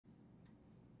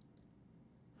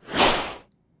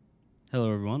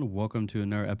Hello everyone, welcome to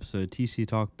another episode of TCG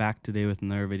Talk, back today with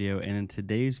another video. And in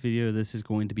today's video, this is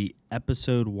going to be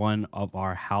episode 1 of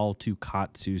our How to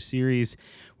Katsu series,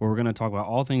 where we're going to talk about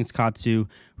all things Katsu.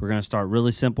 We're going to start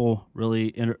really simple, really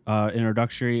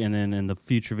introductory, and then in the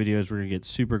future videos, we're going to get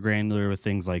super granular with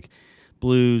things like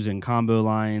blues and combo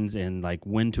lines and like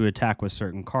when to attack with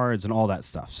certain cards and all that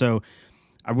stuff. So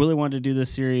I really wanted to do this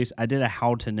series. I did a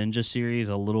How to Ninja series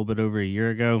a little bit over a year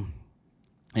ago.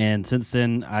 And since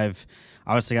then, I've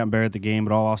obviously gotten better at the game,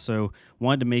 but I also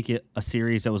wanted to make it a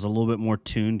series that was a little bit more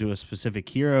tuned to a specific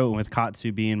hero. And with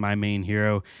Katsu being my main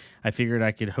hero, I figured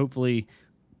I could hopefully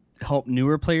help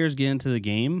newer players get into the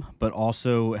game, but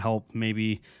also help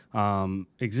maybe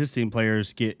existing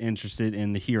players get interested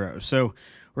in the hero. So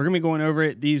we're going to be going over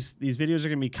it. These videos are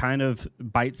going to be kind of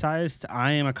bite-sized.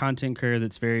 I am a content creator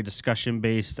that's very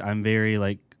discussion-based. I'm very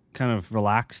kind of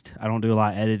relaxed. I don't do a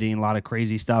lot of editing, a lot of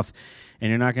crazy stuff, and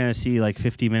you're not going to see like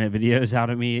 50-minute videos out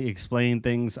of me explaining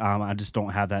things. I just don't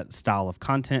have that style of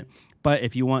content. But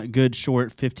if you want good,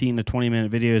 short 15 to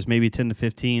 20-minute videos, maybe 10 to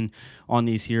 15 on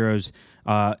these heroes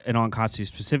and on Katsu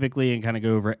specifically, and kind of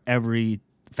go over every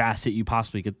facet you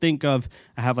possibly could think of.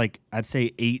 I have I'd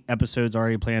say 8 episodes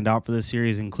already planned out for this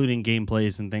series, including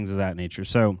gameplays and things of that nature.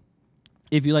 So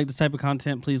if you like this type of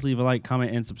content, please leave a like,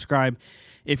 comment, and subscribe.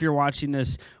 If you're watching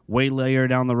this way later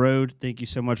down the road, thank you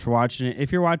so much for watching it.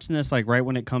 If you're watching this right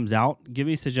when it comes out, give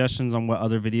me suggestions on what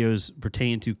other videos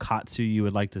pertaining to Katsu you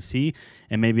would like to see,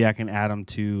 and maybe I can add them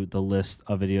to the list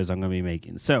of videos I'm going to be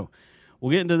making. So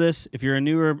we'll get into this. If you're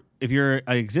an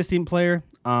existing player,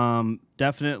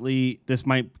 definitely this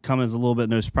might come as a little bit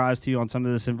no surprise to you on some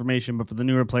of this information, but for the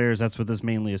newer players, that's what this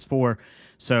mainly is for.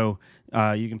 So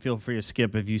you can feel free to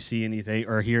skip if you see anything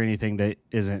or hear anything that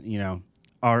isn't,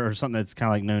 or something that's kind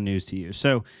of like no news to you.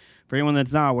 So for anyone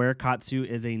that's not aware, Katsu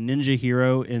is a ninja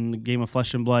hero in the game of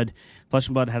Flesh and Blood. Flesh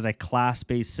and Blood has a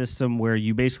class-based system where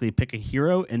you basically pick a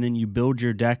hero and then you build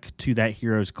your deck to that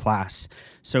hero's class.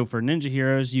 So for ninja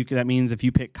heroes, that means if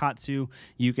you pick Katsu,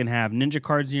 you can have ninja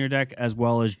cards in your deck as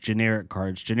well as generic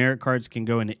cards. Generic cards can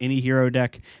go into any hero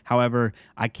deck. However,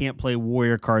 I can't play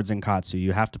warrior cards in Katsu.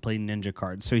 You have to play ninja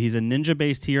cards. So he's a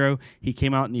ninja-based hero. He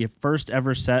came out in the first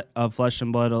ever set of Flesh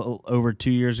and Blood over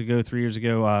 3 years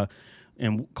ago,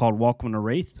 and called Welcome to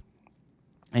Wraith.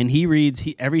 And he reads,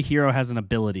 every hero has an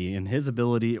ability, and his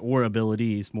ability, or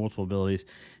abilities, multiple abilities,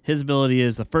 his ability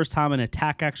is the first time an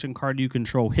attack action card you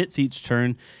control hits each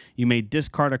turn, you may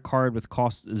discard a card with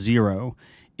cost 0.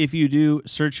 If you do,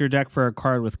 search your deck for a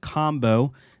card with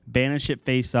combo, banish it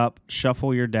face up,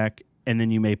 shuffle your deck, and then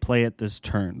you may play it this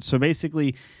turn. So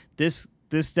basically, this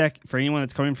deck, for anyone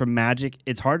that's coming from Magic,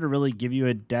 it's hard to really give you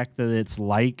a deck that it's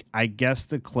like. I guess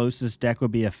the closest deck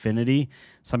would be Affinity.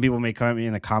 Some people may come at me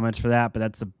in the comments for that, but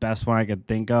that's the best one I could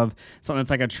think of. Something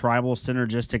that's like a tribal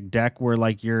synergistic deck where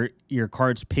your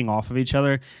cards ping off of each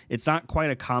other. It's not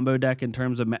quite a combo deck in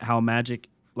terms of how Magic,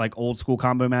 old school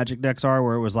combo Magic decks are,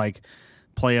 where it was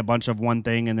play a bunch of one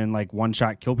thing and then one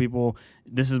shot kill people.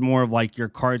 This is more of your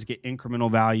cards get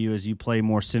incremental value as you play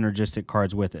more synergistic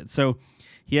cards with it. So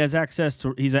he has access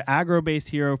to, he's an aggro-based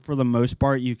hero for the most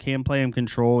part. You can play him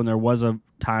control, and there was a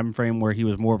time frame where he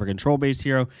was more of a control-based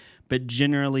hero, but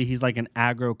generally he's like an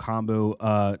aggro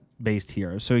combo based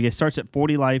hero. So he starts at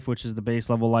 40 life, which is the base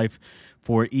level life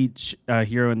for each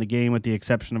hero in the game, with the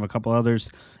exception of a couple others.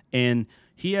 And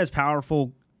he has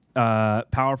powerful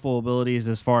abilities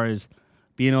as far as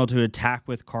being able to attack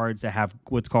with cards that have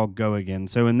what's called Go Again.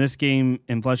 So in this game,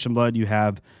 in Flesh and Blood, you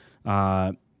have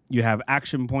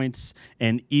action points,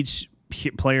 and each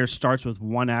player starts with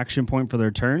 1 action point for their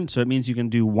turn. So it means you can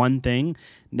do one thing.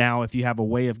 Now, if you have a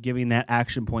way of giving that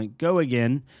action point Go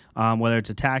Again, whether it's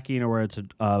attacking or whether it's a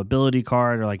ability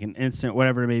card or an instant,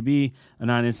 whatever it may be,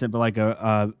 not an instant, but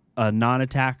a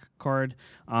non-attack card,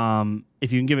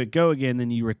 if you can give it Go Again,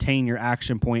 then you retain your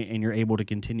action point and you're able to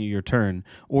continue your turn.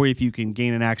 Or if you can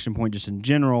gain an action point just in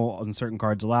general, and certain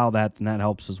cards allow that, then that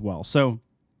helps as well. So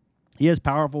he has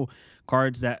powerful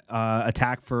cards that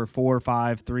attack for 4,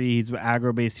 5, 3. He's an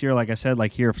aggro-based hero, like I said,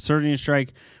 here Surging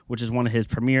Strike, which is one of his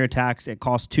premier attacks. It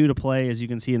costs 2 to play, as you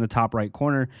can see in the top right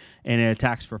corner, and it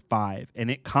attacks for 5. And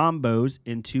it combos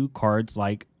into cards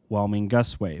like Whelming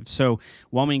Gust Wave. So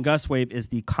Whelming Gust Wave is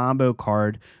the combo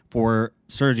card for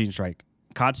Surging Strike.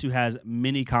 Katsu has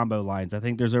many combo lines. I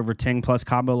think there's over 10 plus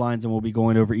combo lines, and we'll be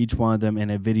going over each one of them in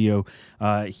a video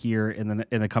here in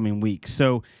the coming weeks.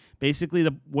 So basically,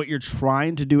 what you're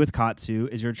trying to do with Katsu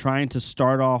is you're trying to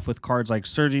start off with cards like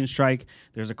Surging Strike.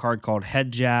 There's a card called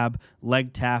Head Jab,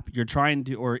 Leg Tap. You're trying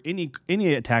to, or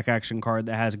any attack action card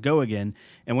that has Go Again.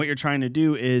 And what you're trying to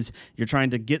do is you're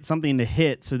trying to get something to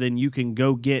hit so then you can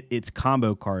go get its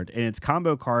combo card. And its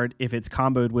combo card, if it's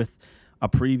comboed with a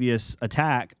previous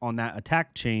attack on that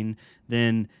attack chain,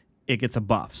 then it gets a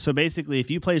buff. So basically,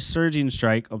 if you play Surging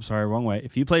Strike, wrong way.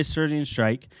 If you play Surging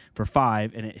Strike for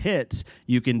 5 and it hits,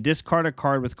 you can discard a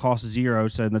card with cost 0,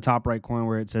 so in the top right corner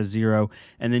where it says 0,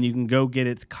 and then you can go get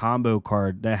its combo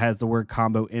card that has the word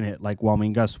combo in it, like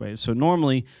Whelming Gust Wave. So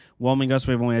normally, Whelming Gust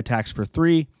Wave only attacks for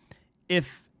 3.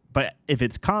 But if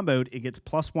it's comboed, it gets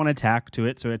 +1 attack to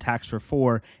it, so it attacks for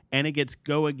 4, and it gets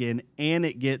Go Again, and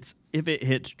it gets, if it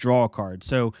hits, draw a card.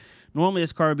 So normally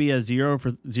this card would be a 0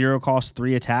 for 0 cost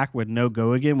 3 attack with no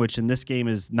Go Again, which in this game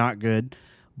is not good.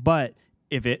 But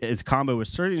if it is combo with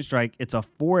Surging Strike, it's a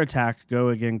 4 attack Go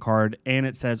Again card, and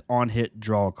it says on hit,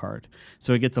 draw a card.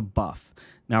 So it gets a buff.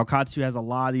 Now, Katsu has a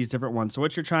lot of these different ones. So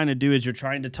what you're trying to do is you're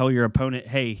trying to tell your opponent,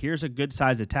 hey, here's a good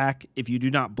size attack. If you do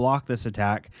not block this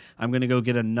attack, I'm going to go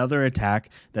get another attack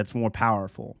that's more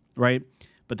powerful, right?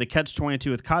 But the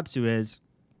catch-22 with Katsu is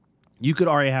you could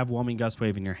already have Whelming Gust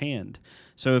Wave in your hand.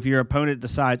 So if your opponent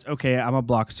decides, okay, I'm going to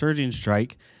block Surging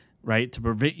Strike, right, to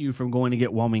prevent you from going to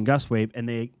get Whelming Gust Wave, and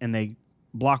they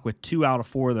block with 2 out of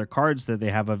 4 of their cards that they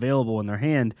have available in their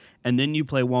hand, and then you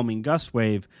play Whelming Gust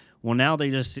Wave, well, now they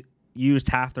just used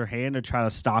half their hand to try to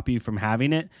stop you from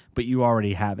having it, but you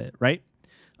already have it, right?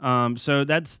 So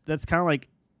that's kind of like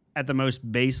at the most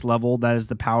base level, that is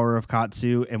the power of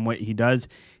Katsu and what he does.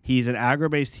 He's an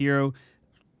aggro-based hero,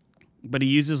 but he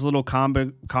uses little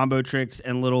combo tricks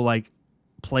and little like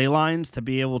play lines to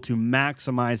be able to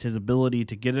maximize his ability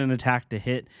to get an attack to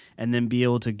hit and then be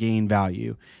able to gain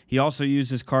value. He also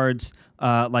uses cards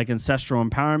like Ancestral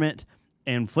Empowerment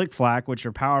and Flick Flack, which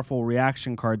are powerful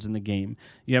reaction cards in the game.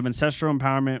 You have Ancestral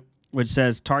Empowerment, which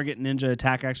says target ninja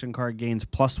attack action card gains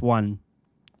 +1,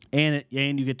 and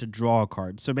you get to draw a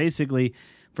card. So basically,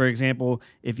 for example,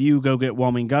 if you go get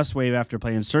Whelming Gust Wave after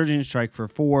playing Surging Strike for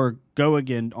 4, Go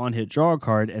Again on hit, draw a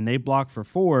card, and they block for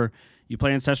 4, you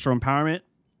play Ancestral Empowerment,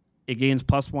 it gains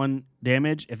 +1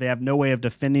 damage. If they have no way of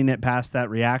defending it past that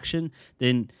reaction,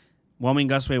 then Whelming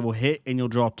Gust Wave will hit, and you'll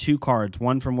draw 2 cards,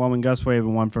 one from Whelming Gust Wave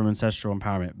and one from Ancestral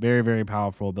Empowerment. Very, very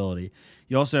powerful ability.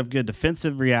 You also have good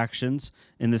defensive reactions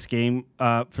in this game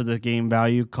for the game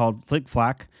value called Flick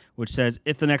Flack, which says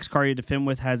if the next card you defend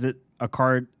with has a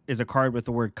card with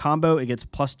the word combo, it gets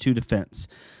 +2 defense.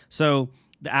 So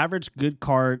the average good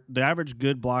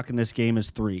block in this game is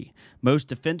 3. Most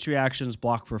defense reactions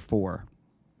block for 4.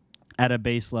 At a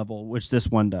base level, which this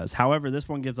one does. However, this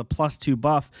one gives a +2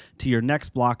 buff to your next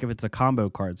block if it's a combo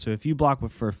card. So if you block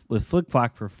with Flick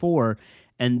Flack for 4,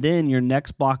 and then your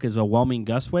next block is a Whelming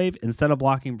Gust Wave, instead of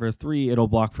blocking for 3, it'll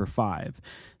block for 5.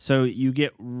 So you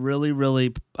get really,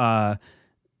 really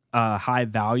high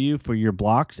value for your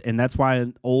blocks, and that's why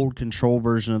an old control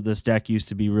version of this deck used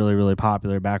to be really, really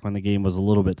popular back when the game was a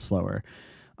little bit slower.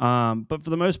 But for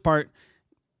the most part,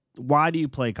 why do you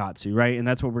play Katsu, right? And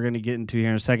that's what we're going to get into here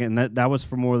in a second. And that was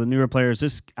for more of the newer players.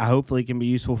 This hopefully can be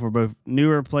useful for both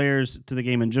newer players to the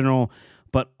game in general,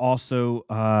 but also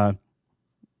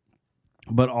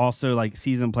like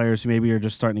seasoned players who maybe are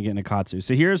just starting to get into Katsu.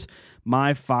 So here's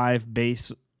my 5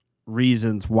 base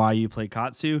reasons why you play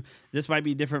Katsu. This might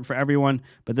be different for everyone,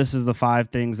 but this is the 5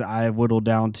 things that I have whittled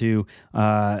down to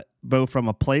both from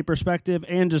a play perspective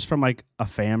and just from like a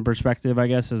fan perspective, I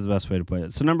guess is the best way to put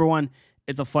it. So number 1,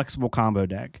 it's a flexible combo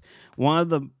deck. One of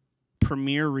the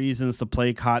premier reasons to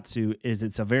play Katsu is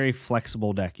it's a very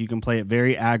flexible deck. You can play it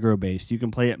very aggro-based. You can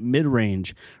play it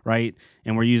mid-range, right?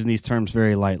 And we're using these terms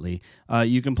very lightly.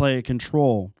 You can play it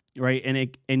control, right?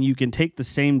 And you can take the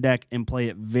same deck and play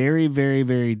it very, very,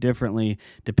 very differently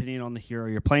depending on the hero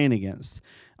you're playing against.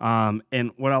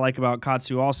 And what I like about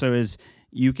Katsu also is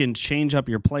you can change up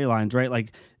your play lines, right?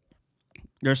 Like,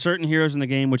 there are certain heroes in the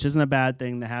game, which isn't a bad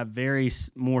thing, that have very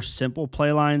more simple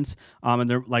play lines, and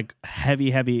they're like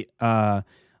heavy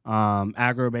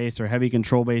aggro-based or heavy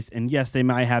control-based. And yes, they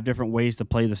might have different ways to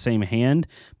play the same hand,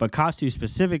 but Katsu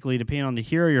specifically, depending on the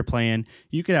hero you're playing,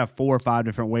 you could have 4 or 5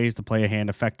 different ways to play a hand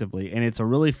effectively. And it's a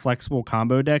really flexible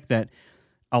combo deck that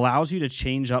allows you to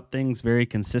change up things very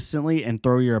consistently and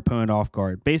throw your opponent off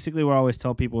guard. Basically, what I always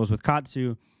tell people is with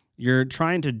Katsu, you're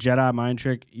trying to Jedi mind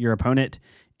trick your opponent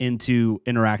into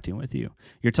interacting with you.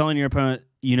 You're telling your opponent,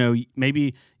 you know,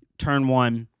 maybe turn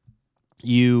 1,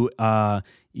 you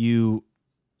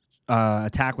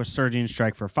attack with Surging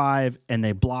Strike for 5, and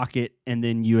they block it, and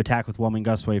then you attack with Whelming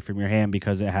Gust Wave from your hand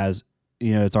because it has,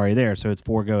 it's already there, so it's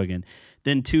 4 go again.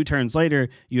 Then 2 turns later,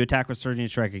 you attack with Surging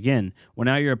Strike again. Well,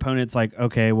 now your opponent's like,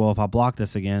 okay, well, if I block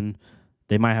this again,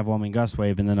 they might have Whelming Gust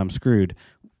Wave, and then I'm screwed.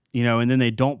 And then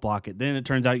they don't block it. Then it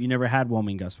turns out you never had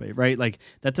Whelming Gust Wave, right? Like,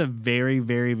 that's a very,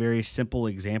 very, very simple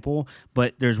example,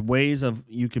 but there's ways of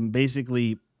you can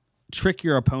basically trick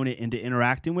your opponent into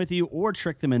interacting with you or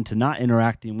trick them into not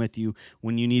interacting with you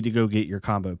when you need to go get your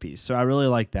combo piece. So I really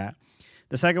like that.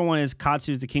 The second one is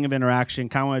Katsu is the king of interaction,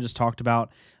 kind of what I just talked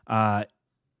about.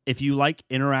 If you like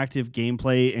interactive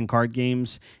gameplay in card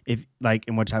games,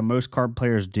 in which most card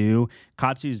players do,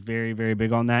 Katsu is very, very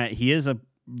big on that. He is a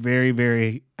very,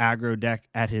 very aggro deck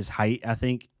at his height, I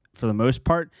think, for the most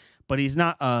part, but he's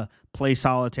not a play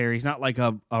solitaire. He's not like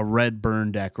a red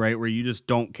burn deck, right, where you just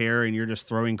don't care and you're just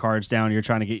throwing cards down. You're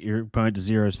trying to get your opponent to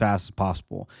 0 as fast as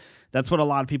possible. That's what a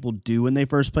lot of people do when they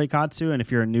first play Katsu, and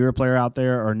if you're a newer player out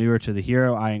there or newer to the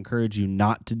hero, I encourage you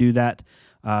not to do that.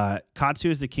 Katsu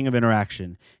is the king of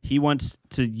interaction. He wants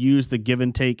to use the give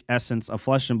and take essence of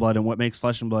Flesh and Blood, and what makes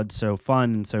Flesh and Blood so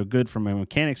fun and so good from a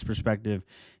mechanics perspective,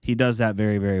 he does that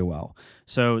very, very well.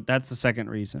 So that's the second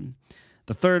reason.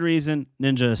 The third reason,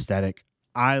 ninja aesthetic.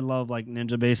 I love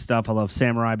ninja based stuff. I love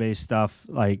samurai based stuff,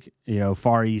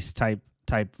 Far East type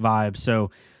vibes. So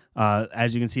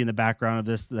as you can see in the background of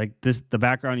this, the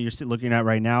background you're looking at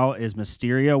right now is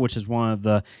Mysteria, which is one of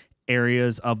the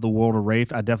areas of the world of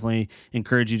Wraith. I definitely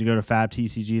encourage you to go to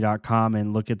fabtcg.com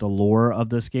and look at the lore of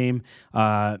this game.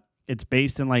 It's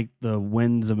based in the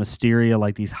winds of Mysteria,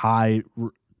 these high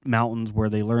mountains where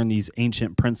they learn these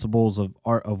ancient principles of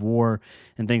art of war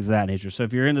and things of that nature. So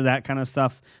if you're into that kind of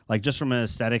stuff, just from an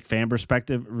aesthetic fan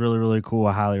perspective, really, really cool.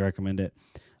 I highly recommend it.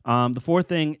 The fourth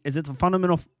thing is it's a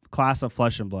fundamental class of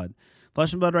Flesh and Blood.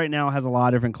 Flesh and Blood right now has a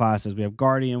lot of different classes. We have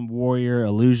Guardian, Warrior,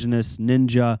 Illusionist,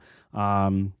 Ninja,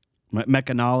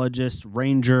 Mechanologist,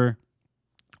 Ranger,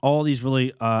 all these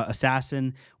really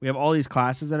Assassin. We have all these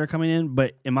classes that are coming in,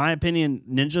 but in my opinion,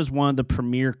 Ninja is one of the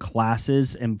premier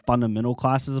classes and fundamental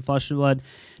classes of Flesh and Blood.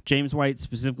 James White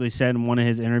specifically said in one of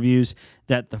his interviews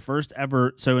that in the first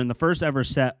ever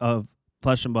set of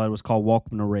Flesh and Blood was called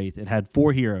Welcome to Wraith. It had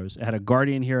 4 heroes. It had a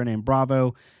Guardian hero named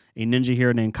Bravo, a Ninja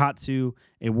hero named Katsu,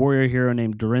 a Warrior hero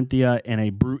named Dorinthia, and a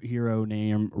Brute hero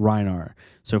named Reinar.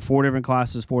 So 4 different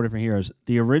classes, 4 different heroes.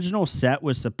 The original set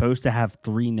was supposed to have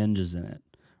 3 ninjas in it,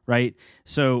 right?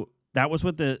 So that was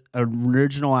what the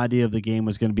original idea of the game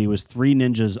was going to be, was 3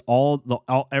 ninjas.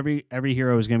 Every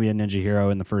hero was going to be a ninja hero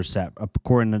in the first set,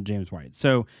 according to James White.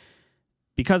 So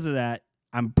because of that,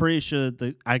 I'm pretty sure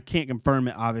that I can't confirm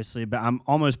it, obviously, but I'm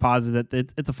almost positive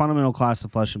that it's a fundamental class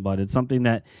of Flesh and Blood. It's something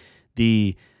that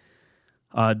the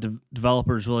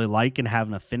developers really like and have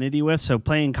an affinity with. So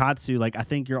playing Katsu, I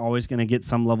think you're always going to get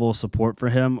some level of support for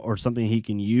him or something he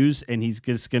can use, and he's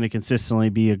just going to consistently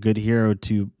be a good hero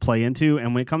to play into.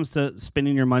 And when it comes to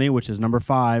spending your money, which is number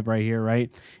 5 right here,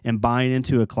 right, and buying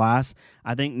into a class,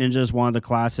 I think Ninja is one of the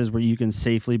classes where you can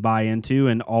safely buy into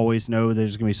and always know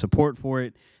there's going to be support for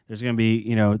it. There's going to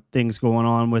be, things going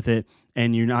on with it,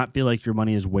 and you not feel like your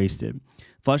money is wasted.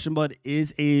 Flesh and Blood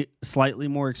is a slightly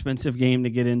more expensive game to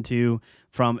get into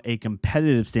from a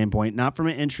competitive standpoint, not from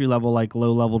an entry level,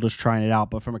 low level, just trying it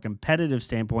out, but from a competitive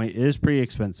standpoint, it is pretty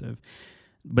expensive.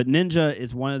 But Ninja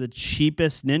is one of the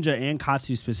cheapest, Ninja and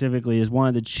Katsu specifically, is one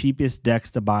of the cheapest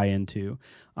decks to buy into.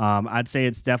 I'd say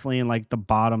it's definitely in the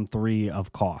bottom 3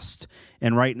 of cost.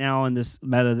 And right now in this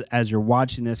meta, as you're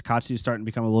watching this, Katsu's starting to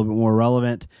become a little bit more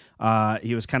relevant.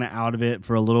 He was kind of out of it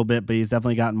for a little bit, but he's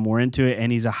definitely gotten more into it,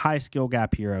 and he's a high skill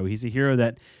gap hero. He's a hero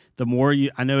that the more you,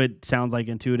 I know it sounds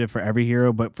intuitive for every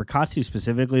hero, but for Katsu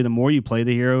specifically, the more you play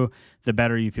the hero, the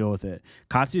better you feel with it.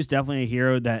 Katsu is definitely a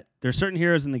hero that there's certain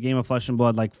heroes in the game of Flesh and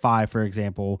Blood, like 5, for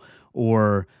example,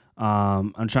 or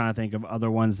I'm trying to think of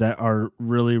other ones that are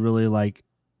really, really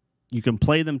you can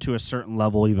play them to a certain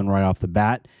level even right off the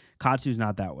bat. Katsu's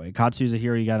not that way. Katsu's a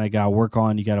hero you gotta work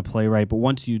on, you gotta play right. But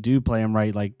once you do play him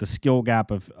right, the skill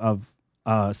gap of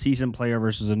a seasoned player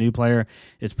versus a new player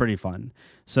is pretty fun.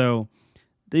 So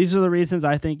these are the reasons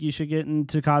I think you should get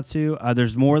into Katsu.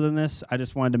 There's more than this. I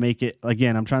just wanted to make it,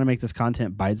 again, I'm trying to make this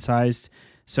content bite-sized.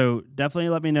 So definitely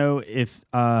let me know if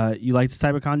you like this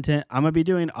type of content. I'm going to be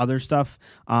doing other stuff.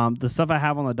 The stuff I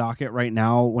have on the docket right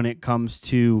now when it comes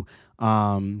to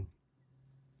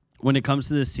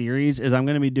this series is I'm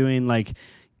going to be doing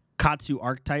Katsu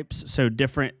archetypes, so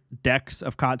different decks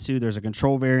of Katsu. There's a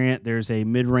control variant. There's a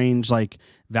mid-range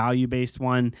value-based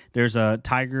one. There's a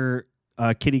tiger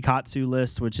Kitty Katsu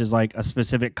list, which is like a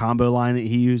specific combo line that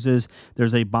he uses.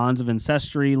 There's a Bonds of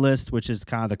Ancestry list, which is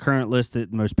kind of the current list, the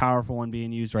most powerful one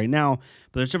being used right now.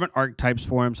 But there's different archetypes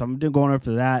for him, so I'm going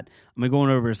over that. I'm going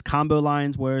over his combo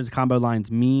lines. What does combo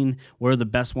lines mean? What are the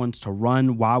best ones to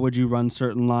run? Why would you run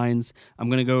certain lines? I'm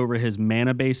going to go over his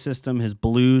mana-based system, his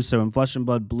blues. So in Flesh and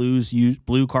Blood,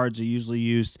 blue cards are usually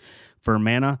used for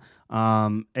mana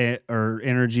or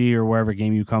energy or wherever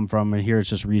game you come from, and here it's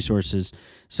just resources.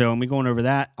 So I'm going over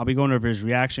that. I'll be going over his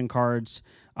reaction cards,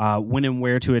 when and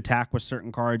where to attack with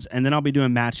certain cards, and then I'll be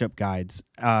doing matchup guides.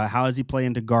 How does he play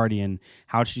into Guardian?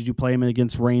 How should you play him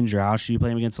against Ranger? How should you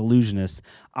play him against Illusionist?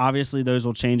 Obviously, those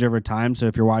will change over time, so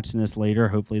if you're watching this later,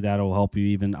 hopefully that'll help you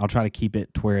even. I'll try to keep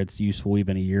it to where it's useful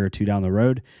even a year or two down the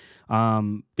road.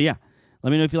 But yeah. Let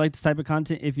me know if you like this type of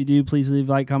content. If you do, please leave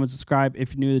a like, comment, subscribe.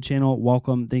 If you're new to the channel,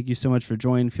 welcome. Thank you so much for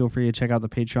joining. Feel free to check out the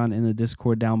Patreon and the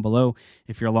Discord down below.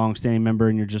 If you're a long-standing member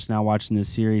and you're just now watching this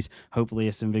series, hopefully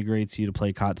this invigorates you to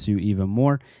play Katsu even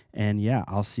more. And yeah,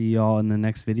 I'll see y'all in the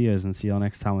next videos and see y'all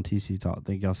next time on TCG Talk.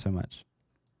 Thank y'all so much.